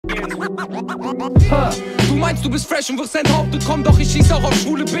Du meinst, du bist fresh und wirst enthauptet, komm doch, ich schieß auch auf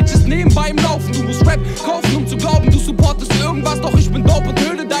schwule Bitches nebenbei im Laufen. Du musst Rap kaufen, um zu glauben, du supportest irgendwas, doch ich bin dope und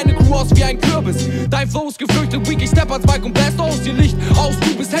höhle deine Crew aus wie ein Kürbis. Dein Flow ist geflüchtet, weak, ich step ans Mic und blast aus dir Licht aus.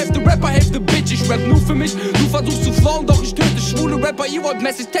 Du bist Hälfte Rapper, Hälfte Bitch, ich rap nur für mich. Du versuchst zu flowen, doch ich töte schwule Rapper. Ihr wollt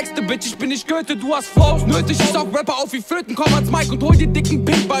mäßig Texte, Bitch, ich bin nicht Goethe, du hast Flows nötig. Ich saug Rapper auf wie Föten, komm ans Mic und hol dir dicken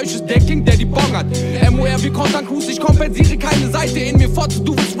Pink. Bei euch ist der King, der die Bong hat. MOR, wir kontern Crews, ich kompensiere keine Seite in mir fort.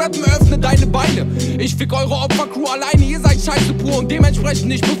 Du willst rappen, öffne deine Beine. Ich fick eure Opfercrew alleine, ihr seid scheiße pur und dementsprechend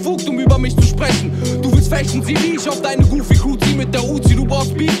nicht befugt, um über mich zu sprechen. Du willst fechten, zieh wie ich auf deine Goofy Crew, zieh mit der Uzi, du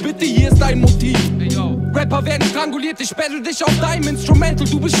brauchst Beat, bitte, hier ist dein Motiv. Rapper werden stranguliert, ich battle dich auf deinem Instrumental.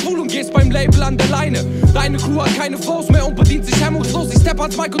 Du bist schwul und gehst beim Label an der Leine. Deine Crew hat keine Flows mehr und bedient sich hemmungslos. Ich step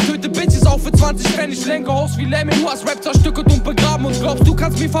ans Mic und töte Bitches auch für 20 Pfennig. Lenke Haus wie Lemming, du hast Rap zerstückelt und begraben und glaubst, du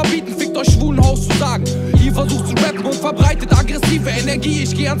kannst mir verbieten, fickt euch schwulen Haus zu sagen. Ihr versucht zu rappen und verbreitet aggressive Energie.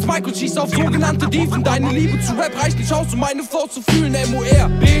 Ich geh ans Mic und schieß auf sogenannte Dieven. Deine Liebe zu Rap reicht nicht aus, um meine Flows zu fühlen. MOR,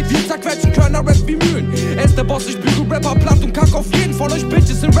 wir zerquetschen Körner, Rap wie Mühlen. Er ist der Boss, ich bügel Rapper platt und kack auf jeden von euch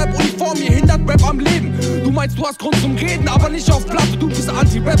Bitches in Rap-Uniform. Ihr hindert Rap am Leben. Du meinst, du hast Grund zum Reden, aber nicht auf Platte. Du bist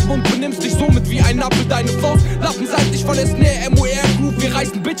Anti-Rap und benimmst dich somit wie ein Appel. Deine Flows lappenseitig von der Snare, MOR Groove. Wir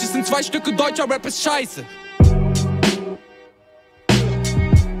reißen Bitches in 2 Stücke, deutscher Rap ist scheiße.